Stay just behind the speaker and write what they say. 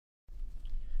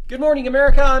Good morning,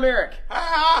 America. I'm Eric.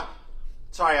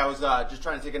 Sorry, I was just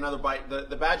trying to take another bite.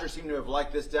 The Badger seemed to have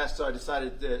liked this desk, so I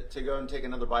decided to go and take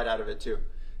another bite out of it too.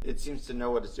 It seems to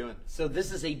know what it's doing. So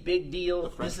this is a big deal.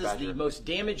 This is the most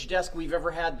damaged desk we've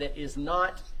ever had that is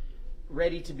not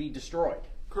ready to be destroyed.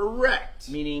 Correct.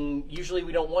 Meaning, usually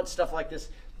we don't want stuff like this,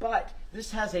 but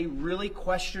this has a really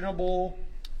questionable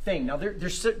thing. Now,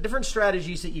 there's different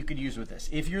strategies that you could use with this.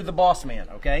 If you're the boss man,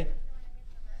 okay,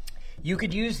 you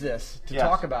could use this to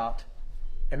talk about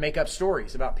and make up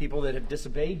stories about people that have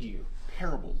disobeyed you.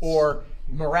 Parables. Or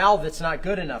morale that's not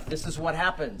good enough. This is what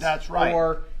happens. That's right.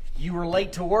 Or you were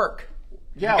late to work.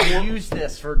 Yeah. You use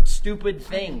this for stupid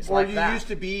things or like you that. used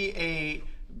to be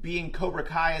being Cobra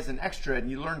Kai as an extra and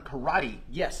you learned karate.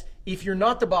 Yes. If you're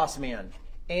not the boss man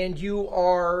and you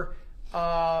are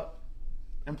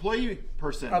employee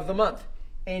person of the month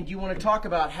and you want to talk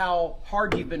about how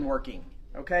hard you've been working,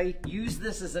 okay? Use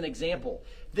this as an example.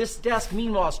 This desk,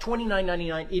 meanwhile, is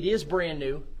 $29.99. It is brand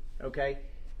new, okay?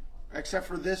 Except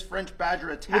for this French Badger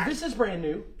attack. Well, this is brand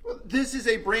new. Well, this is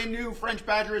a brand new French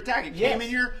Badger attack. It came in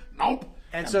here, nope.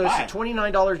 And so it's a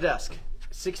 $29 desk,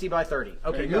 60 by 30.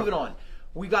 Okay, moving on.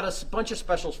 We got a bunch of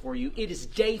specials for you. It is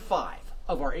day 5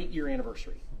 of our 8-year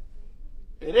anniversary.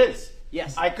 It is.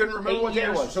 Yes. I couldn't remember what day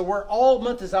it was. So we're all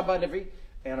month is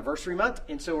anniversary month,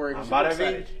 and so we're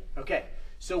excited. Okay.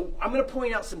 So I'm going to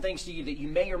point out some things to you that you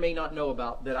may or may not know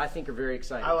about that I think are very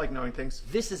exciting. I like knowing things.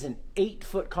 This is an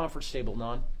 8-foot conference table,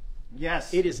 Non.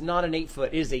 Yes. It is not an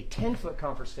 8-foot. It is a 10-foot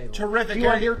conference table. Terrific. If you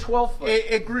are here, 12 foot.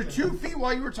 It grew 2 feet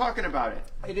while you were talking about it.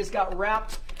 It has got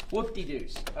wrapped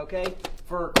whoop-de-doos, okay,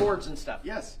 for cords and stuff.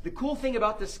 Yes. The cool thing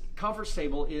about this conference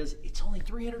table is it's only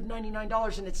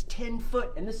 $399 and it's 10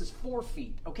 foot, and this is 4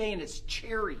 feet, okay, and it's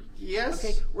cherry. Yes.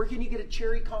 Okay, where can you get a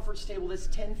cherry conference table that's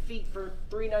 10 feet for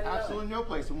 $399? Absolutely no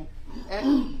place.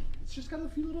 And it's just got a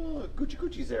few little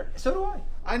Gucci-Gucci's there. So do I.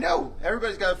 I know.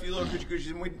 Everybody's got a few little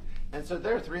Gucci-Gucci's, and so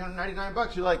they're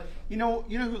 $399. You're like, you know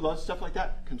who loves stuff like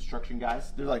that? Construction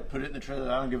guys. They're like, put it in the trailer.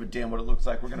 I don't give a damn what it looks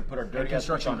like. We're gonna put our dirty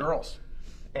construction girls.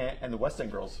 And the West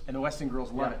End girls. And the West End girls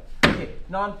love it. Okay,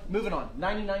 moving on.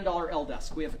 $99 L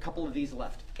desk. We have a couple of these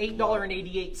left.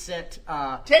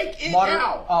 $8.88. Take it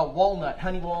now. Walnut,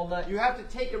 honey walnut. You have to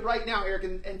take it right now, Eric,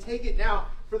 and take it now.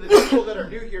 For the people that are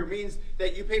new here means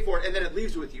that you pay for it and then it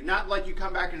leaves with you. Not like you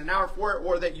come back in an hour for it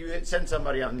or that you send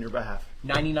somebody on your behalf.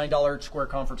 $99 square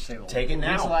conference table. Take it now.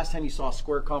 When's the last time you saw a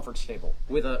square conference table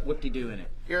with a whoop-de-doo in it?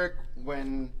 Eric,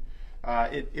 when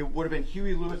it would have been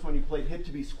Huey Lewis when he played Hip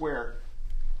to Be Square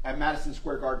at Madison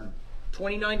Square Garden.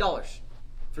 $29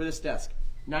 for this desk.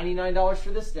 $99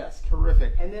 for this desk.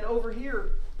 Terrific. And then over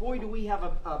here, boy, do we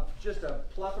have just a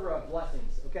plethora of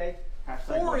blessings, okay?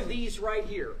 4 of these right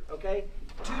here, okay?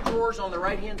 2 drawers on the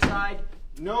right-hand side.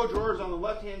 No drawers on the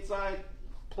left-hand side.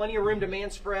 Plenty of room to man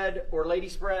spread or lady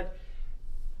spread.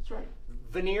 That's right.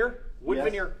 Veneer, wood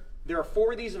veneer. There are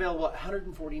 4 of these available at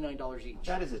 $149 each.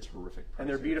 That is a terrific price. And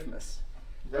they're beautiful.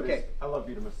 Okay. I love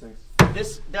beautiful things.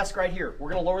 This desk right here, we're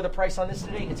going to lower the price on this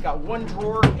today. It's got 1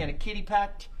 drawer and a kitty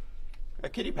packed. A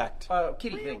kitty packed.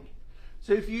 Kitty thing.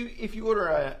 So if you order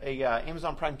a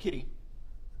Amazon Prime kitty,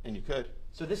 and you could.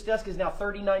 So this desk is now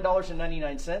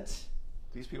 $39.99.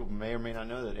 These people may or may not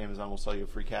know that Amazon will sell you a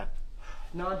free cat.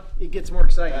 Non, it gets more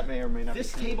exciting. That may or may not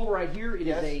This table right here, it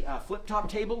is a flip-top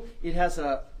table. It has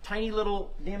tiny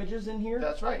little damages in here.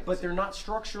 That's right. But they're not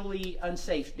structurally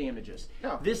unsafe damages.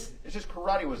 No, it's just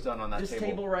karate was done on that table. This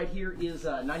table right here is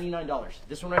 $99.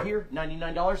 This one right here,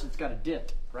 $99. It's got a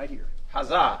dent right here.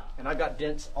 Huzzah! And I've got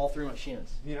dents all through my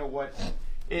shins. You know what?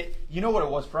 You know what it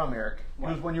was from, Eric? It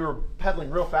was when you were pedaling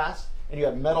real fast and you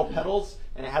had metal pedals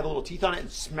and it had the little teeth on it and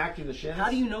smacked you in the shins. How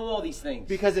do you know all these things?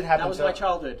 Because it happened. That was my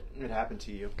childhood. It happened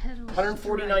to you.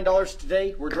 $149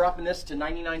 today. We're dropping this to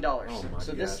 $99. Oh my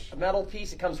so gosh. this metal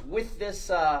piece, it comes with this.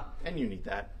 And you need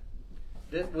that.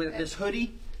 With this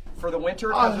hoodie for the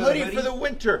winter. A hoodie for the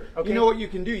winter. Okay. You know what you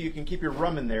can do? You can keep your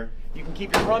rum in there. You can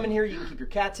keep your rum in here. You can keep your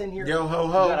cats in here. Yo ho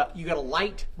ho. You got a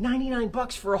light.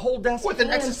 $99 for a whole desk. With an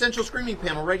existential screaming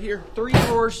panel right here. 3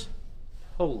 drawers.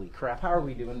 Holy crap! How are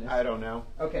we doing this? I don't know.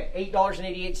 Okay,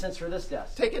 $8.88 for this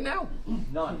desk. Take it now.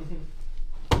 None.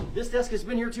 This desk has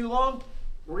been here too long.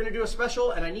 We're gonna do a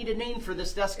special, and I need a name for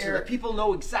this desk so that people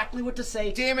know exactly what to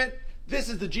say. Damn it! This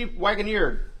is the Jeep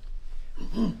Wagoneer.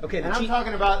 Okay, and I'm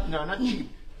talking about not cheap.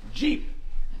 Jeep.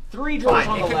 3 drawers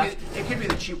on the left. It could be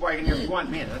the cheap Wagoneer if you want.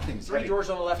 Man, that thing's 3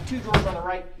 drawers on the left, 2 drawers on the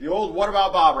right. The old What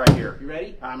About Bob right here. You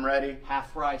ready? I'm ready.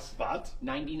 Half price. What?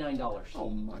 $99.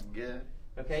 Oh my god.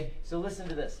 Okay, so listen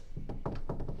to this.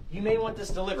 You may want this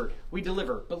delivered. We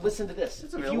deliver, but listen to this.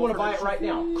 If you want to buy it right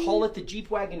now, call it the Jeep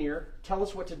Wagoneer. Tell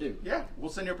us what to do. Yeah, we'll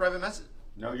send you a private message.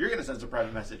 No, you're going to send us a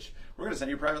private message. We're going to send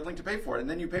you a private link to pay for it. And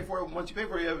then you pay for it. And once you pay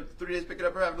for it, you have 3 days to pick it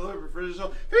up or have it delivered for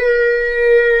additional.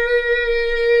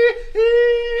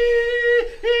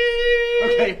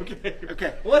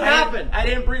 Okay. What happened? I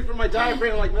didn't breathe from my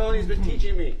diaphragm like Melanie's been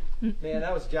teaching me. Man,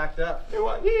 that was jacked up. It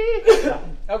was.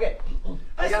 Okay.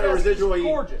 I got a This residual is E.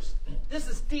 gorgeous. This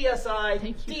is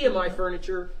DSI, DMI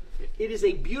furniture. It is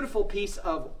a beautiful piece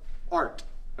of art.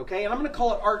 Okay, and I'm going to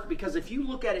call it art because if you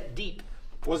look at it deep,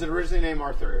 Was it originally named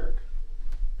Arthur, Eric?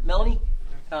 Melanie,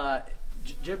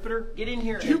 Jupiter, get in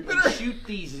here Jupiter? and shoot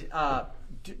these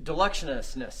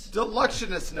deluxiousness.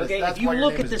 Deluxiousness. Okay, That's if you why your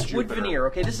look name at is this wood Jupiter. veneer,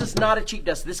 okay, this is not a cheap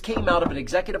desk. This came out of an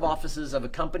executive offices of a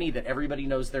company that everybody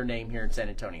knows their name here in San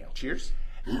Antonio. Cheers.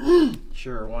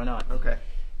 Sure, why not? Okay.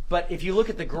 But if you look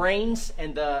at the grains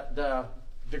and the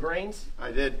grains,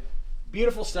 I did.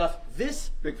 beautiful stuff. This,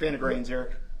 Big fan of grains,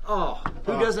 Eric. oh,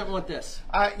 who doesn't want this?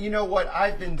 You know what?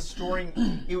 I've been storing.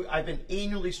 I've been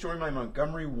annually storing my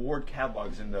Montgomery Ward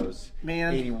catalogs in those.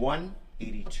 Man. 81,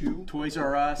 82. Toys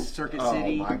R Us, Circuit Oh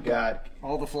City, my God!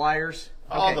 all the flyers.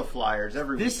 All Okay. the flyers,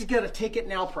 every This is got a take it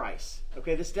now price.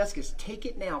 Okay, this desk is take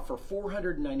it now for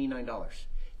 $499.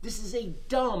 This is a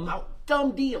dumb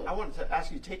deal. I wanted to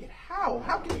ask you to take it. How?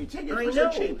 How can you take it I for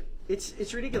know. so cheap?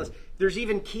 It's ridiculous. There's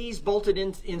even keys bolted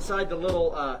inside the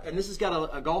little, and this has got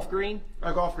a golf green,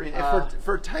 A golf green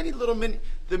for a tiny little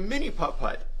mini putt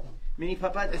putt. mini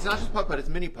putt-putt. It's not just putt putt. It's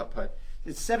mini putt putt.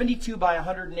 It's 72 by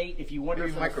 108 if you wonder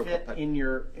Maybe if it'll micro fit putt-putt. in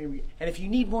your, and if you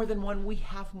need more than one, we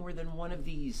have more than one of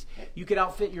these. You could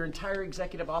outfit your entire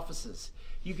executive offices.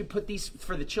 You could put these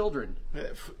for the children.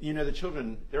 You know, the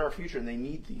children, they're our future, and they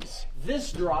need these.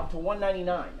 This dropped to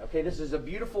 $199. Okay, this is a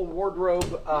beautiful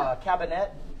wardrobe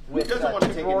cabinet Who with doesn't want to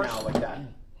two take drawers. it now like that?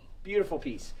 Beautiful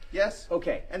piece. Yes.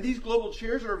 Okay. And these global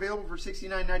chairs are available for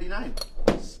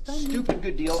 $69.99. Stupid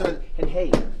good deal. So- and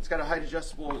hey, It's got a height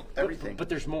adjustable everything. but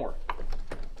there's more.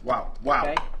 Wow. Wow.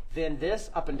 Okay. Then this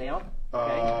up and down.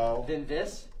 Okay. Oh. Then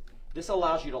this. This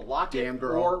allows you to lock Damn it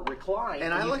girl. or recline.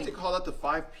 And I you like can to call that the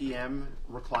 5 p.m.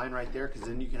 recline right there, because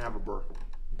then you can have a burr.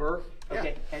 Burr. Yeah.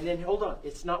 Okay. And then hold on.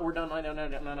 It's not. We're done.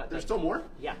 No. There's still more?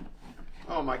 Yeah.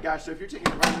 Oh my gosh. So if you're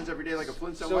taking vitamins every day like a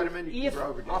Flintstone So vitamin, you if can grow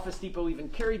every day. Office Depot even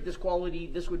carried this quality,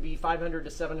 this would be $500 to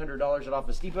 $700 at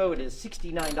Office Depot. It is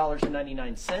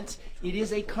 $69.99. It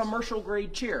is a commercial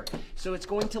grade chair, so it's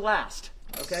going to last.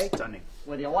 Okay. Stunning.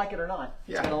 Whether you like it or not,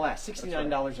 it's Yeah. going to last.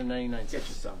 $69.99. Get you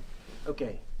some.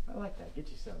 Okay. I like that. Get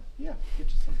you some. Yeah. Get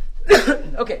you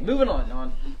some. Okay, moving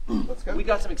on. Let's go. We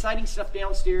got some exciting stuff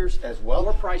downstairs As well.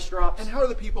 More price drops. And how are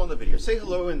the people in the video? Say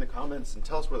hello in the comments and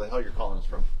tell us where the hell you're calling us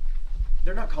from.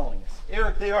 They're not calling us.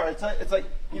 Eric, they are. It's like,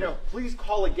 you know, please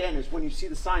call again is when you see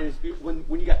the sign, is when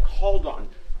you got called on,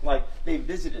 like they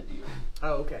visited you.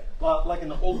 Oh, okay. Well, like in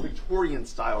the old Victorian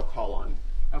style call on.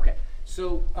 Okay.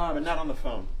 So, But not on the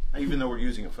phone, even though we're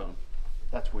using a phone.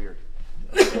 That's weird.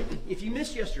 if you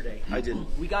missed yesterday, I didn't.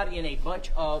 we got in a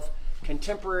bunch of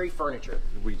contemporary furniture.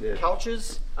 We did.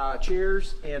 Couches,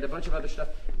 chairs, and a bunch of other stuff.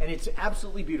 And it's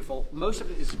absolutely beautiful. Most of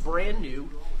it is brand new,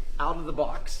 out of the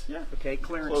box. Yeah. Okay,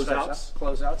 clearance Closeouts. stuff.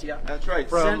 Closeouts, yeah. That's right.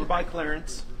 From Sent by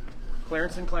Clarence.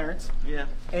 Clarence and Clarence. Yeah.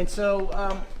 And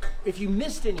so, if you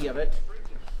missed any of it,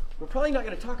 we're probably not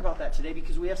going to talk about that today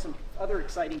because we have some other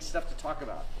exciting stuff to talk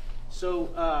about.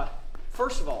 So,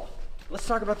 first of all, let's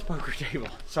talk about the poker table.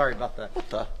 Sorry about that. What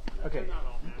the? Okay.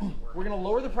 We're going to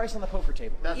lower the price on the poker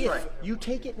table. That's if right. you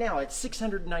take it now, it's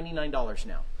 $699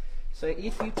 now. So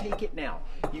if you take it now,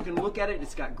 you can look at it.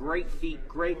 It's got great feet,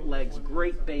 great legs,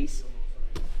 great base.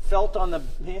 Felt on the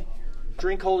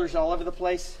drink holders all over the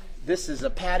place. This is a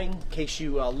padding in case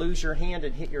you lose your hand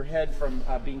and hit your head from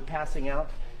passing out.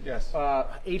 Yes.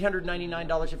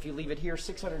 $899 if you leave it here,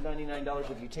 $699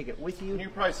 if you take it with you. You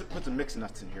probably put some mixed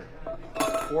nuts in here.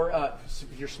 Or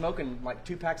if you're smoking like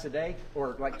 2 packs a day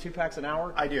or like 2 packs an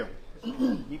hour, I do.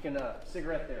 you can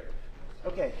cigarette there.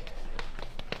 Okay.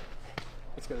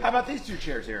 Let's go. How about these two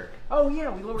chairs, Eric? Oh yeah,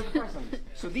 we lowered the price on these.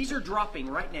 So these are dropping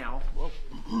right now.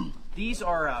 These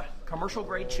are a commercial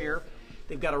grade chair.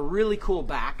 They've got a really cool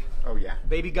back. Oh yeah.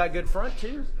 Baby got good front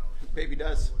too. Baby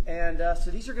does. And so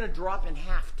these are going to drop in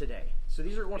half today. So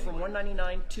these are going from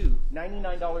 $199 to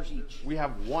 $99 each. We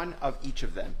have one of each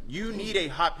of them. You need a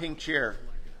hot pink chair.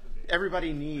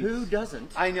 Everybody needs. Who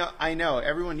doesn't? I know.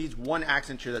 Everyone needs one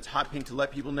accent chair that's hot pink to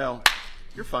let people know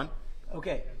you're fun.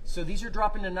 Okay, so these are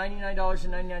dropping to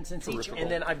 $99.99 each, Terrific.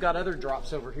 and then I've got other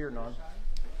drops over here, Non.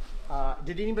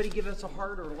 Did anybody give us a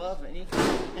heart or love?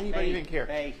 Anybody even care?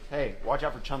 Hey. Watch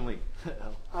out for Chun-Li.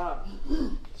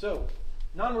 So,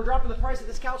 Non, we're dropping the price of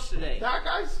this couch today. That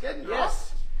guy's getting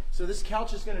Yes. So this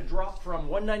couch is going to drop from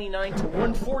 $199 to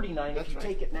 $149 if you right.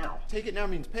 take it now. Take it now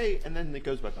means pay, and then it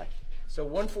goes bye-bye. So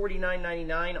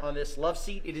 $149.99 on this love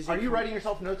seat. It is. Are you writing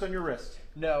yourself notes on your wrist?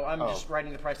 No, I'm just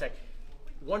writing the price tag.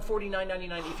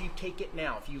 $149.99 if you take it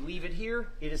now. If you leave it here,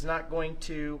 it is not going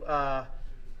to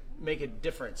make a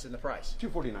difference in the price.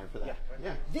 $249 for that.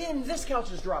 Yeah. Then this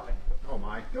couch is dropping. Oh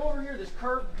my. Go over here, this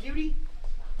curved beauty.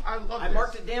 I love I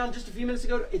marked it down just a few minutes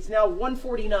ago. It's now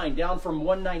 $149, down from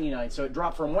 $199. So it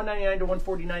dropped from $199 to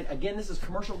 $149. Again, this is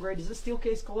commercial grade. Is this steel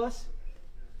case, Colette?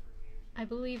 I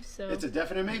believe so. It's a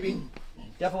definite maybe.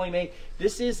 Definitely made.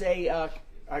 This is a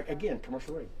again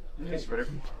commercial grade.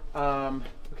 Okay.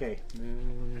 Okay.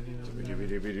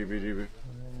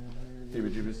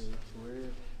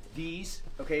 These,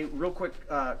 okay, real quick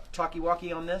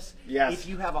talkie-walkie on this. Yes. If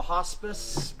you have a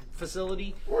hospice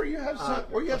facility, Or you have some,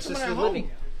 or you have someone at assisted home.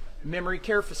 living, memory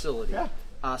care facility,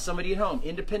 Yeah. somebody at home,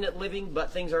 independent living, but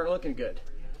things aren't looking good.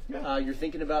 Yeah. You're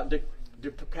thinking about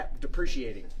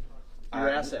depreciating your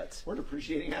assets. We're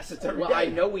depreciating assets every Well, day. I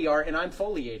know we are, and I'm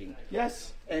foliating.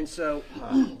 Yes. And so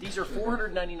these are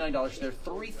 $499. They're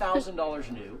 $3,000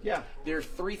 new. Yeah. They're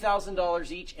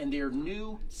 $3,000 each, and they're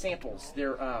new samples.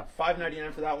 They're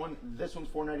 $599 for that one. This one's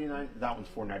 $499. That one's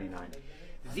 $499.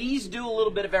 these do a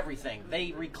little bit of everything.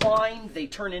 They recline. They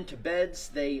turn into beds.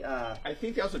 They I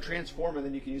think they also transform, and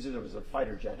then you can use it as a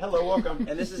fighter jet. Hello, welcome.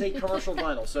 and this is a commercial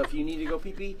vinyl. So if you need to go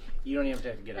pee pee, you don't even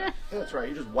have to get out. That's right.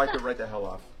 You just wipe it right the hell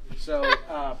off. So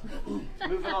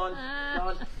moving on.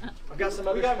 I've got some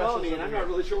other. We got specials Melanie, and over I'm here. not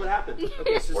really sure what happened.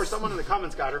 Okay, so Or someone in the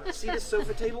comments got her. see this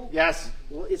sofa table? Yes.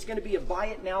 Well, it's going to be a buy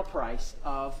it now price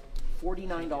of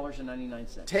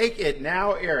 $49.99, Take it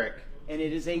now, Eric. and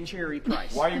it is a cherry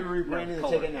price. Why are you rebranding the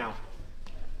color. Take It Now?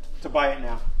 To buy it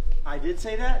now. I did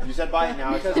say that. You said buy it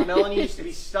now. Because Melanie used to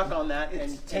be stuck on that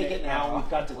and Take it now. We've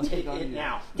got to take it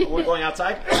now. We're going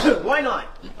outside? Why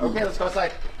not? Okay, let's go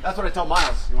outside. That's what I tell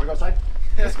Miles. You want to go outside?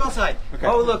 Let's go outside. Okay.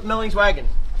 Oh, look, Melanie's wagon.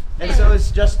 And so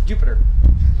is just Jupiter.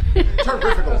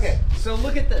 Terrificals. Okay, so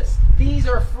look at this. These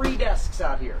are free desks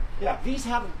out here. Yeah. These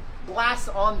have glass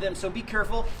on them, so be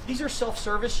careful. These are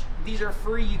self-service. These are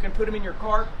free. You can put them in your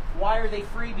car. Why are they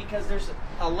free? Because there's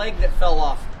a leg that fell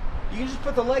off. You can just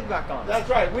put the leg back on. That's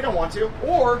right. We don't want to.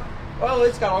 Or, well,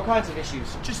 it's got all kinds of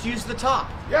issues. Just use the top.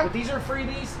 Yeah. But these are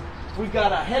freebies. We've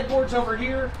got headboards over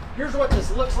here. Here's what this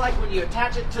looks like when you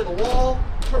attach it to the wall.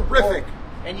 Terrific.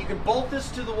 And you can bolt this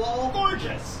to the wall.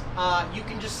 Gorgeous. You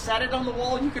can just set it on the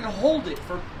wall. You can hold it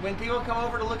for when people come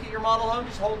over to look at your model home.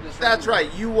 Just hold this. That's here.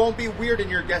 right. You won't be weird in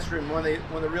your guest room when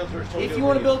the realtor is told If you you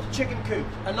want to build a chicken coop,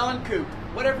 a non-coop,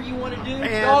 whatever you want to do,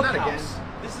 Man, dog not house. again.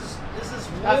 This is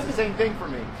That's the wood, same thing for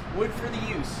me. wood for the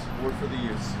use. Wood for the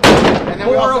use. And then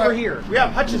we More also over have, here. We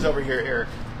have hutches over here, Eric.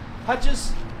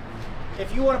 Hutches.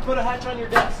 If you want to put a hutch on your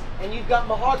desk and you've got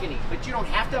mahogany, but you don't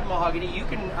have to have mahogany, you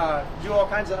can do all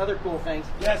kinds of other cool things.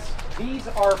 Yes. These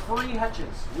are free hutches.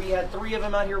 We had 3 of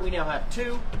them out here. We now have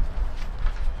 2.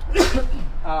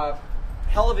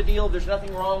 Hell of a deal. There's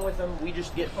nothing wrong with them. We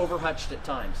just get overhutched at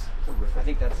times. I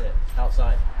think that's it.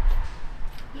 Outside.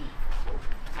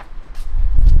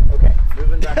 Okay,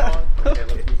 moving back on. Okay,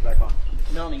 let's move back on.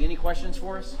 Melanie, any questions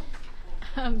for us?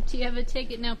 Do you have a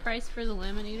take it now price for the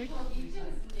laminator?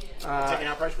 Taking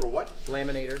out price for what?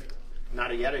 Laminator.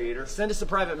 Not a yet-a-eater. Send us a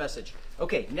private message.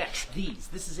 Okay, next, these.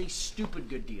 This is a stupid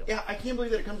good deal. Yeah, I can't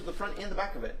believe that it comes to the front and the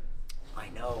back of it. I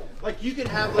know. Like, you can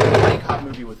have like a buddy cop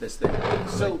movie with this thing.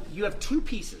 So you have 2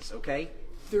 pieces, okay?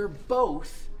 They're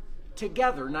both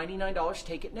together $99.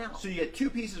 Take it now. So you get 2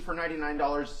 pieces for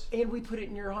 $99. And we put it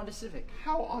in your Honda Civic.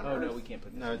 How on Oh earth? no, we can't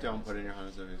put this. No, don't put it in your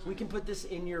Honda Civic. We can put this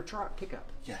in your truck pickup.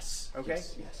 Yes. Okay.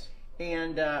 Yes. Yes.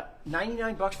 And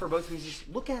 $99 for both pieces.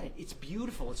 Look at it. It's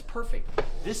beautiful. It's perfect.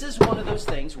 This is one of those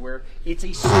things where it's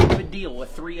a stupid deal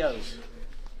with 3 O's.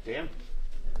 Damn.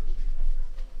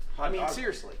 I mean,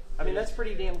 seriously. I mean, that's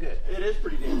pretty damn good. It is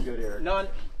pretty damn good, Eric.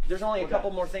 There's only a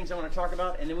couple more things I want to talk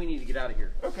about, and then we need to get out of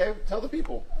here. Okay, tell the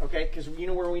people. Okay? Because you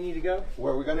know where we need to go?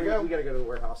 Where are we gonna go? We got to go to the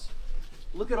warehouse.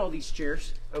 Look at all these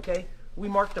chairs, okay? We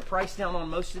marked the price down on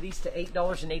most of these to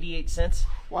 $8.88.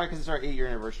 Why? Because it's our 8-year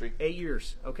anniversary. 8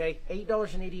 years, okay?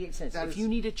 $8.88. That If is- you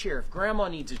need a chair, if grandma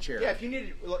needs a chair. Yeah, if you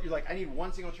need, you're like, I need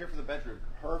one single chair for the bedroom.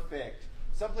 Perfect.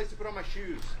 Someplace to put on my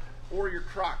shoes or your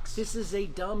Crocs. This is a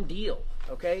dumb deal,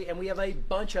 okay? And we have a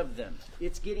bunch of them.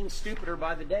 It's getting stupider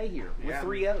by the day here with Yeah.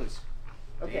 3 O's.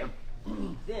 Okay.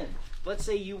 Damn. Then, let's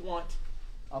say you want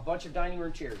a bunch of dining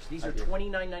room chairs. These are do.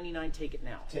 $29.99. Take it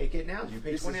now. Take it now. You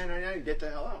pay This is- $29.99 and get the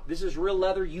hell out. This is real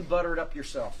leather. You butter it up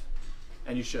yourself,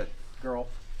 And you should. girl.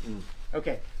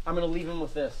 Okay, I'm going to leave them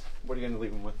with this. What are you going to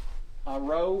leave them with? A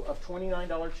row of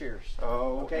 $29 chairs.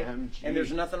 Oh, Okay? OMG. And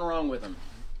there's nothing wrong with them.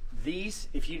 These,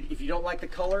 if you don't like the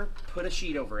color, put a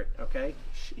sheet over it, okay?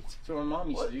 Sheets. So my mom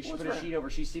used to do. She What's put a that? sheet over.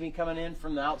 She see me coming in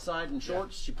from the outside in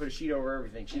shorts. She put a sheet over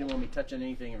everything. She didn't want me touching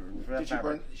anything.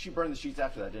 She burned the sheets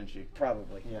after that, didn't she?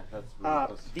 Probably. Yeah, that's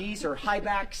ridiculous. These are high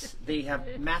backs. They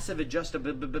have massive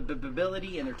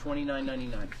adjustability, and they're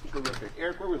 $29.99. Terrific.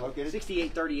 Eric, where are we located?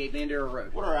 6838 Bandera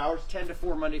Road. What are our hours? 10 to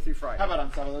 4 Monday through Friday. How about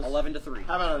on some of those? 11 to 3.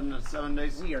 How about on the 7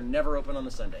 days? We are never open on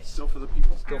the Sundays. Still for the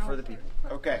people. Still for the people.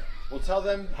 Okay. We'll tell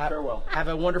them farewell. Have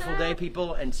a wonderful day,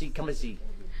 people, and come and see.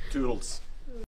 Toodles.